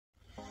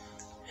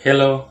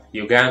Hello,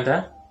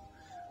 Uganda.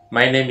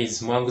 My name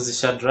is Mwanguzi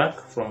Shadrack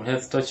from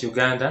Health Touch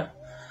Uganda.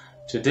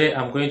 Today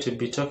I'm going to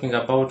be talking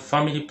about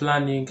family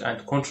planning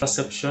and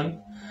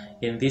contraception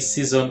in this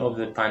season of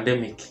the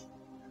pandemic.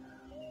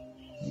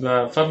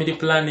 Family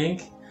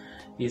planning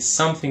is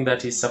something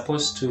that is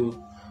supposed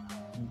to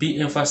be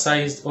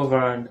emphasized over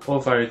and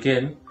over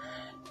again,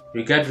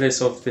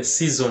 regardless of the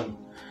season.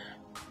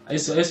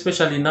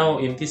 Especially now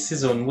in this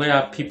season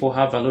where people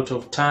have a lot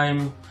of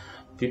time,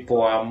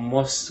 people are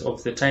most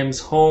of the times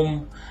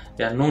home,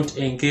 they are not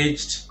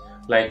engaged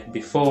like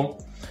before.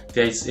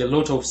 There is a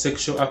lot of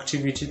sexual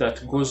activity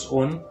that goes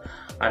on,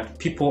 and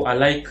people are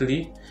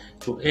likely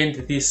to end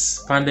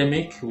this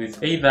pandemic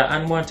with either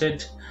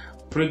unwanted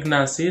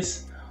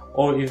pregnancies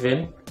or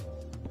even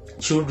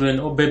children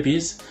or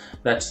babies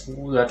that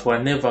were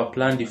never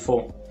planned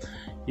before.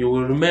 You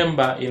will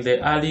remember in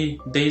the early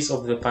days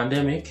of the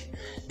pandemic,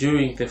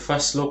 during the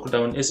first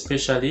lockdown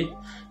especially,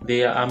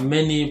 there are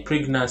many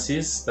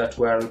pregnancies that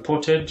were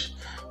reported.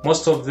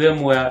 Most of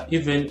them were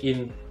even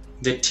in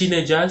the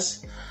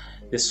teenagers.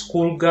 The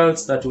school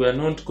girls that were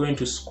not going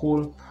to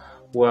school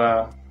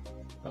were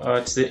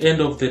at the end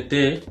of the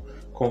day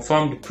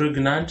confirmed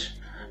pregnant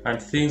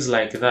and things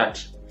like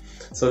that.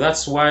 So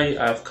that's why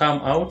I've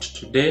come out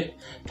today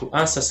to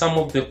answer some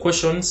of the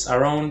questions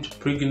around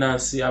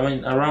pregnancy,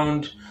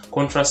 around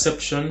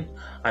contraception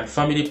and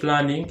family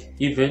planning,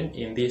 even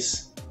in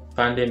this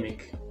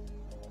pandemic.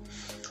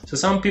 So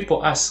some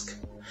people ask,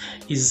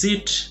 is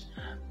it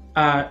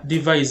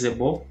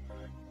advisable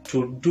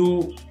to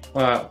do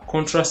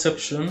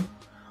contraception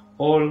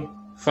or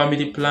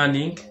family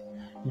planning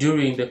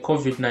during the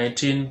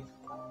COVID-19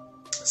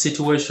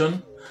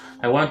 situation?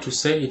 I want to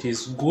say it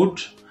is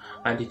good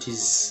and it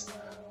is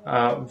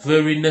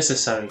very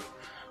necessary,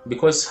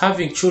 because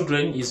having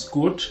children is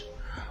good,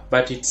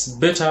 but it's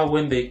better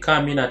when they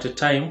come in at a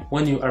time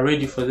when you are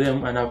ready for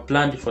them and have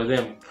planned for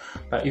them.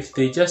 But if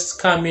they just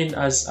come in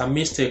as a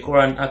mistake or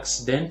an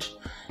accident,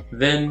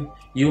 then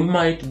you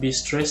might be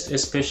stressed,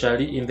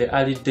 especially in the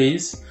early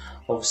days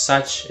of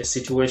such a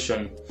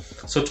situation.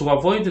 So to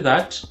avoid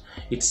that,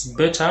 it's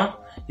better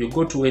you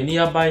go to a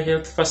nearby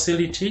health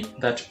facility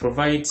that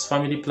provides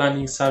family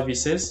planning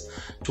services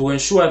to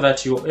ensure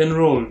that you're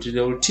enrolled.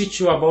 They will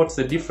teach you about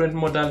the different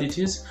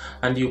modalities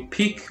and you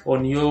pick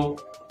on your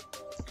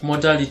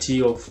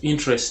modality of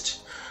interest.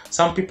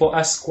 Some people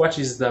ask, what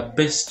is the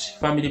best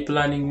family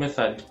planning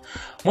method?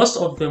 Most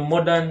of the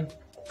modern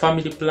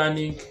family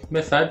planning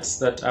methods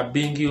that are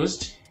being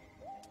used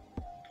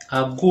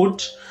are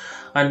good,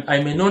 and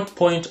I may not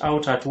point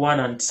out at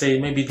one and say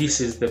maybe this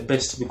is the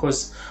best,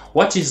 because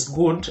what is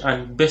good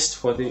and best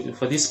for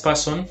this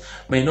person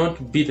may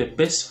not be the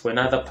best for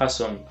another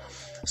person.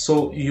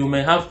 So you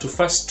may have to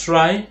first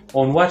try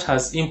on what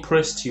has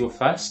impressed you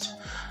first,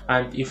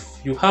 and if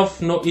you have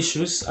no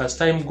issues as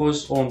time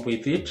goes on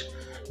with it,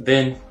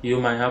 then you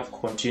might have to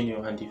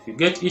continue. And if you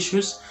get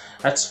issues,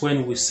 that's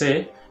when we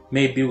say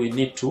maybe we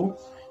need to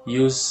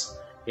use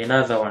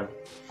another one.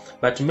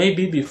 But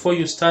maybe before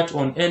you start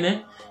on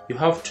any, you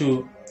have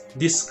to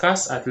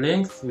discuss at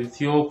length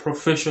with your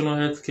professional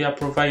healthcare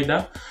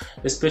provider,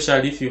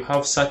 especially if you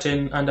have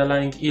certain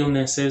underlying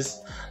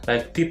illnesses,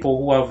 like people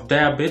who have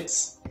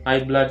diabetes,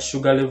 high blood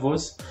sugar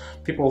levels,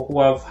 people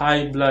who have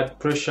high blood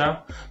pressure,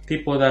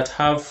 people that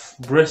have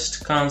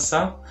breast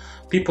cancer,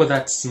 people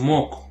that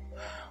smoke.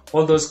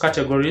 All those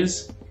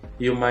categories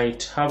you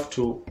might have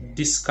to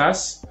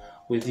discuss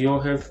with your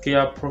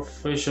healthcare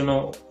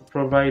professional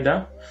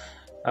provider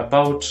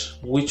about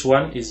which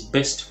one is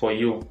best for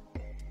you.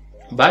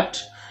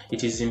 But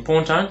it is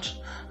important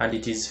and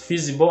it is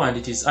feasible and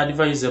it is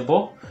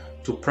advisable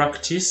to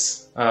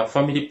practice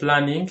family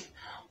planning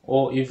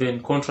or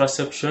even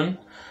contraception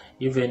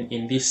even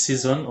in this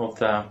season of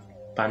the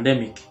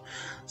pandemic.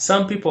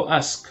 Some people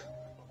ask,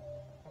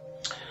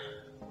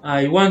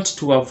 I want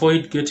to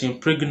avoid getting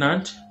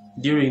pregnant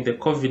during the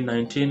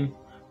COVID-19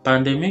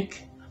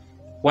 pandemic.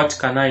 What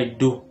can I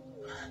do?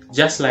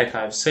 Just like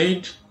I've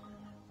said,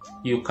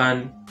 you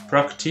can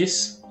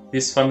practice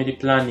this family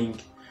planning.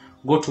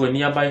 Go to a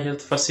nearby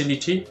health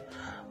facility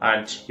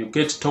and you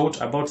get taught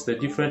about the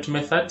different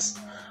methods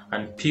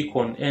and pick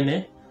on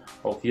any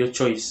of your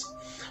choice.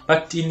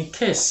 But in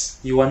case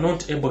you are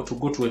not able to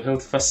go to a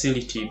health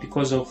facility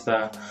because of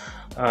the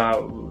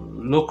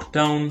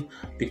lockdown,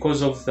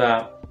 because of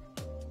the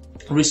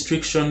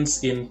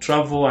restrictions in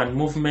travel and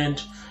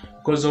movement,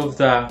 because of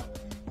the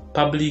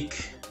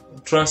public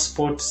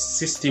transport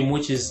system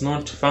which is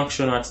not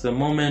functional at the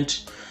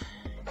moment,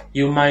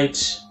 you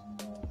might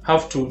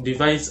have to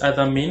devise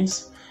other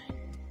means.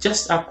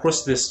 Just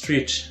across the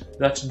street,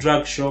 that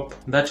drug shop,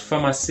 that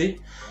pharmacy,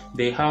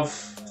 they have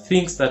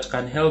things that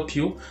can help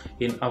you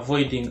in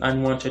avoiding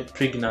unwanted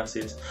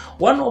pregnancies.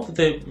 One of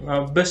the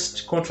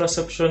best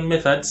contraception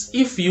methods,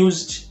 if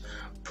used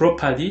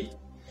properly,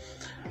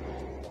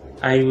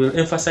 I will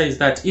emphasize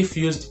that if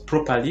used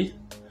properly,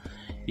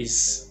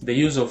 is the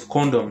use of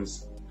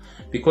condoms,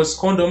 because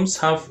condoms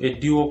have a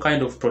dual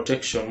kind of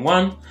protection.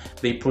 One,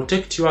 they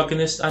protect you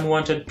against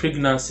unwanted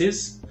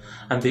pregnancies,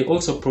 and they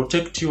also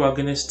protect you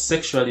against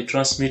sexually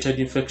transmitted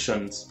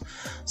infections.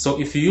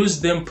 So if you use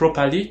them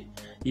properly,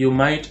 you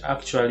might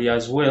actually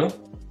as well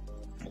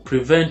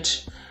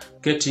prevent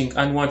getting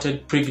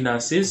unwanted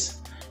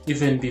pregnancies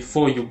even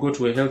before you go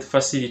to a health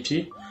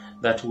facility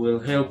that will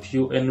help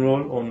you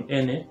enroll on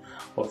any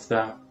of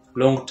the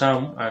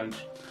long-term and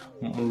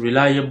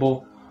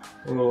reliable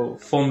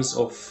forms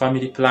of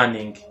family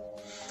planning.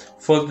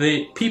 For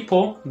the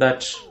people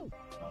that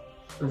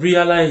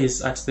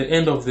realize at the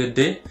end of the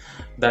day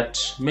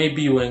that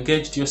maybe you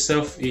engaged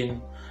yourself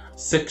in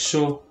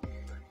sexual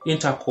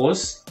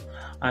intercourse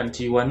and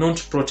you are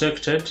not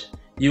protected,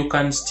 you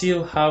can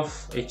still have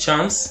a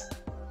chance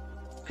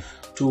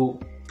to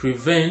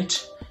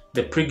prevent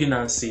the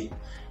pregnancy.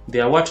 They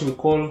are what we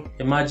call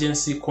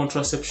emergency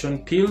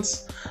contraception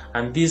pills,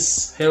 and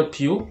these help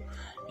you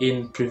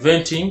in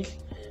preventing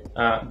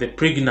the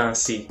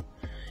pregnancy.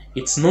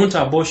 It's not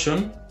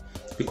abortion,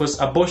 because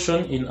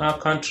abortion in our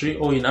country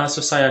or in our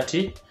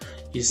society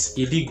is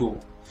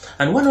illegal.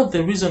 And one of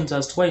the reasons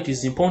as to why it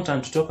is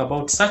important to talk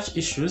about such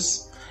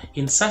issues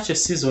in such a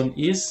season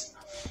is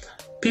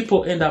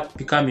people end up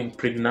becoming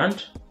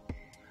pregnant,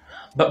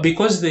 but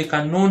because they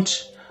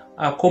cannot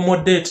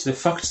accommodate the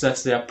fact that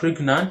they are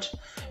pregnant,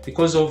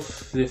 because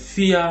of the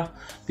fear,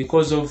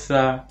 because of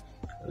the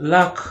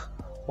lack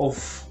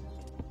of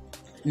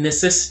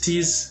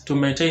necessities to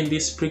maintain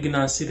this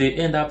pregnancy, they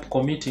end up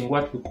committing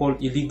what we call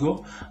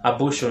illegal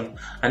abortion.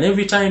 And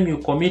every time you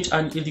commit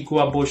an illegal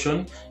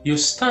abortion, you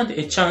stand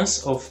a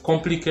chance of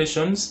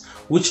complications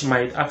which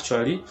might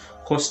actually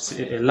cost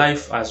a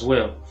life as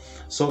well.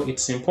 So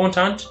it's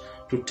important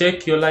to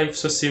take your life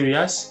so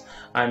serious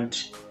and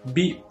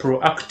be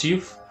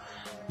proactive,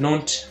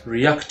 not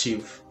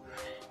reactive.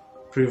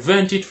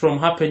 Prevent it from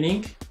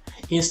happening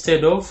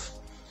instead of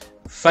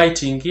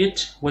fighting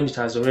it when it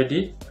has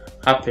already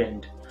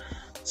happened.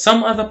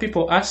 Some other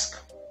people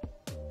ask,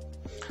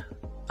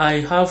 I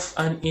have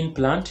an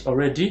implant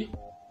already,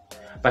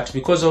 but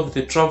because of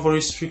the travel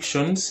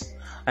restrictions,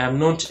 I am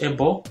not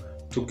able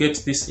to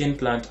get this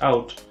implant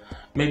out.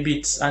 Maybe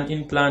it's an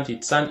implant,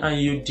 it's an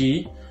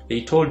IUD.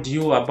 They told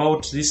you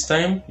about this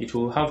time it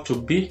will have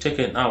to be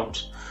taken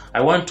out.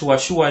 I want to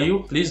assure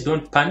you, please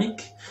don't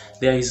panic.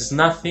 There is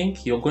nothing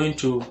you're going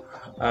to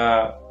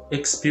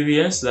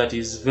experience that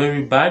is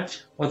very bad,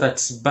 or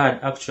that's bad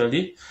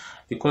actually,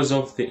 because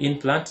of the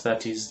implant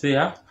that is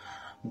there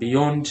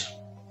beyond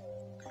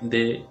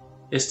the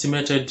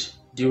estimated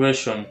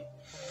duration.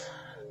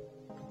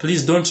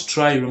 Please don't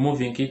try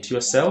removing it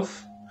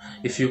yourself.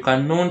 If you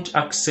cannot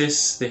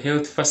access the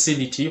health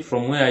facility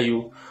from where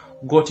you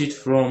got it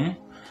from,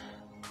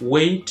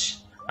 wait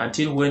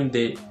until when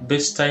the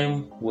best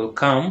time will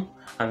come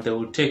and they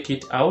will take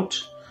it out.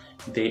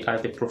 They are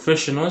the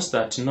professionals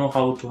that know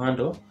how to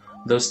handle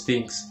those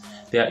things.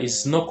 There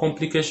is no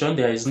complication,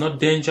 there is no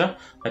danger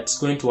that's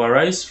going to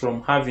arise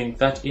from having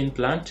that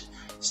implant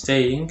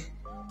staying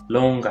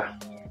longer.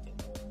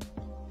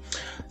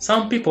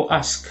 Some people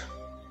ask,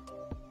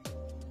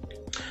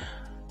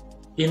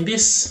 in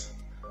this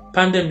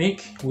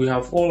pandemic, we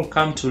have all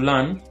come to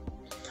learn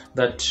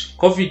that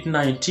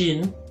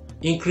COVID-19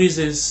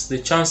 increases the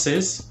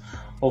chances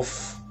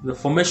of the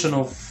formation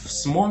of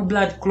small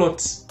blood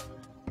clots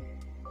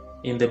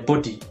in the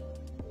body.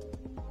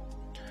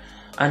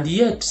 And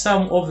yet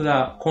some of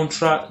the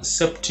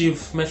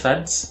contraceptive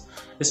methods,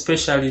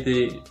 especially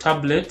the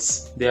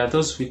tablets, they are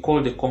those we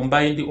call the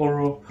combined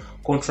oral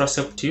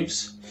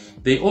contraceptives,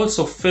 they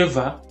also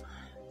favor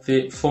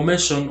the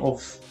formation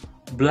of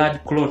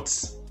blood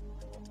clots.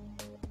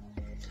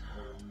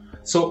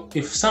 So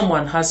if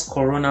someone has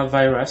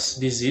coronavirus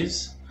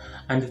disease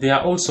and they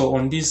are also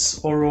on these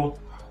oral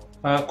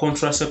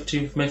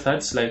contraceptive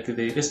methods, like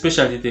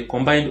especially the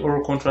combined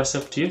oral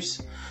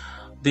contraceptives,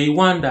 they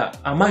wonder,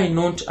 am I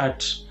not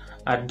at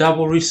a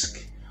double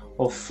risk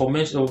of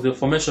the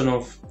formation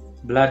of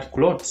blood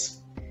clots?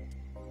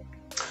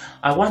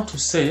 I want to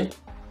say,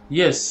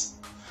 yes,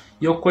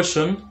 your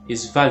question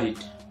is valid.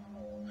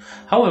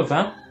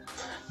 However,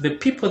 the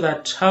people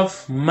that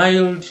have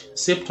mild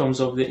symptoms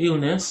of the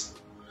illness,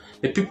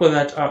 the people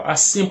that are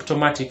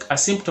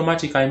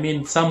asymptomatic I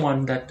mean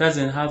someone that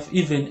doesn't have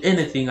even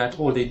anything at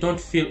all, they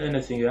don't feel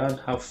anything, they don't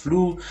have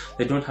flu,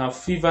 they don't have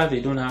fever, they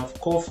don't have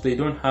cough, they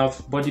don't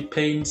have body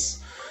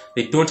pains,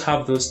 they don't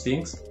have those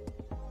things,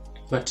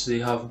 but they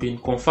have been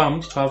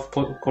confirmed to have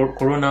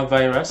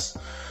coronavirus,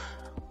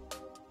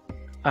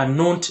 are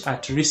not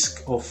at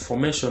risk of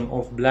formation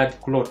of blood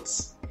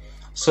clots.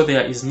 So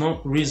there is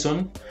no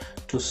reason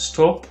to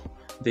stop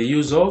the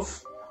use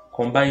of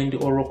combined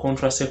oral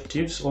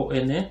contraceptives or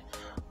any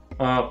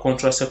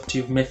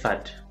contraceptive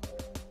method.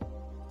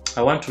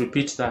 I want to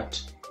repeat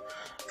that.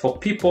 For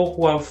people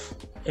who have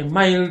a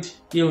mild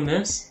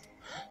illness,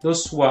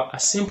 those who are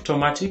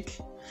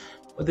asymptomatic,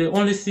 the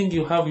only thing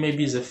you have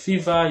maybe is a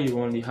fever, you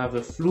only have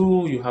a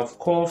flu, you have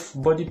cough,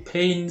 body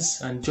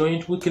pains and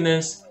joint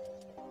weakness,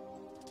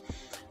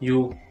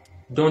 you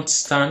don't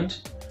stand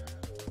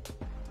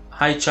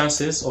high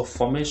chances of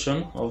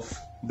formation of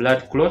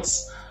blood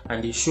clots,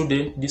 and you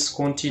shouldn't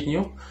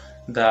discontinue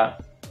the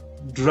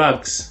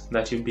drugs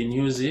that you've been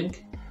using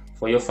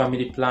for your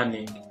family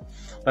planning.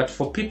 But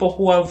for people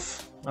who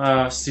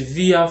have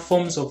severe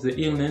forms of the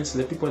illness,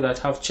 the people that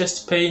have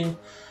chest pain,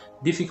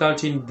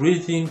 difficulty in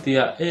breathing, they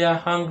are air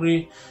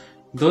hungry,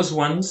 those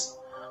ones,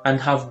 and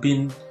have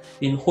been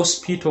in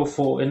hospital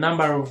for a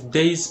number of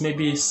days,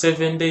 maybe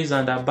 7 days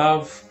and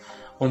above,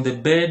 on the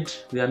bed,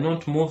 they are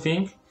not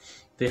moving,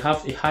 they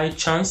have a high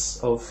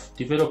chance of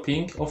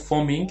developing or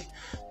forming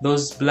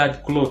those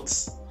blood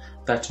clots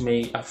that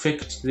may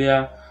affect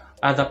their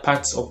other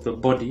parts of the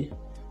body.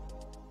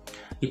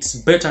 It's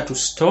better to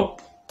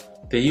stop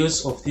the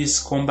use of these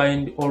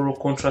combined oral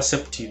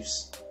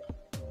contraceptives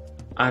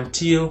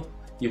until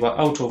you are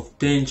out of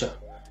danger,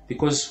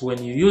 because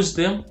when you use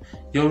them,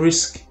 your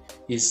risk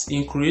is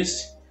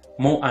increased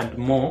more and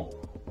more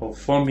of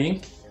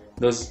forming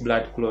those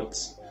blood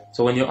clots.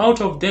 So when you're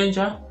out of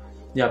danger,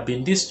 you have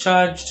been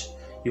discharged,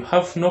 you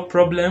have no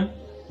problem,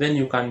 then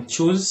you can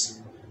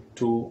choose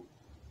to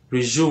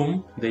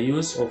resume the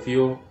use of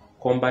your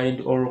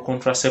combined oral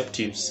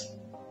contraceptives.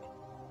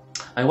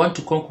 I want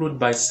to conclude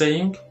by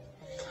saying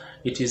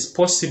it is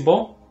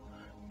possible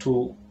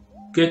to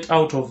get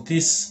out of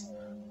this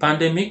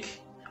pandemic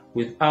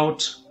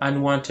without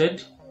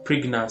unwanted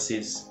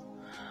pregnancies.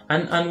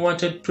 An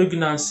unwanted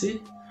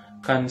pregnancy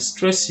can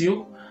stress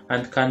you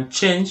and can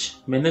change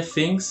many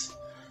things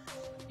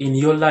in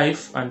your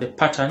life and the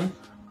pattern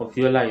of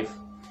your life.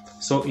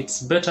 So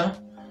it's better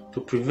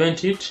to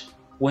prevent it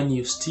when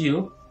you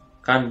still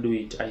can do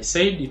it. I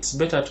said it's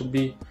better to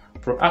be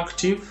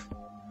proactive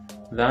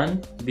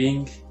than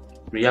being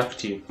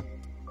reactive.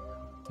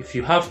 If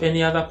you have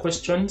any other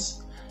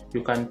questions,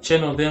 you can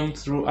channel them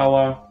through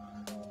our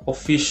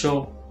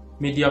official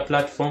media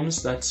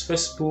platforms, that's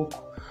Facebook,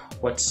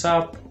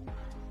 WhatsApp,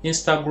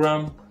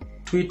 Instagram,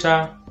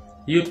 Twitter,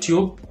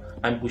 YouTube,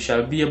 and we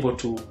shall be able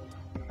to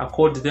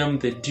accord them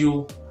the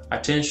due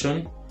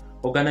attention,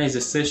 organize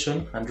a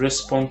session, and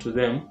respond to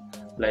them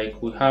like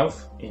we have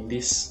in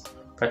this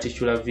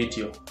particular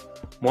video.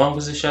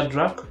 Mwanguzi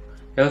Shadrack,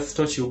 Health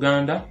Touch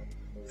Uganda,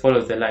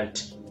 follow the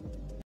light.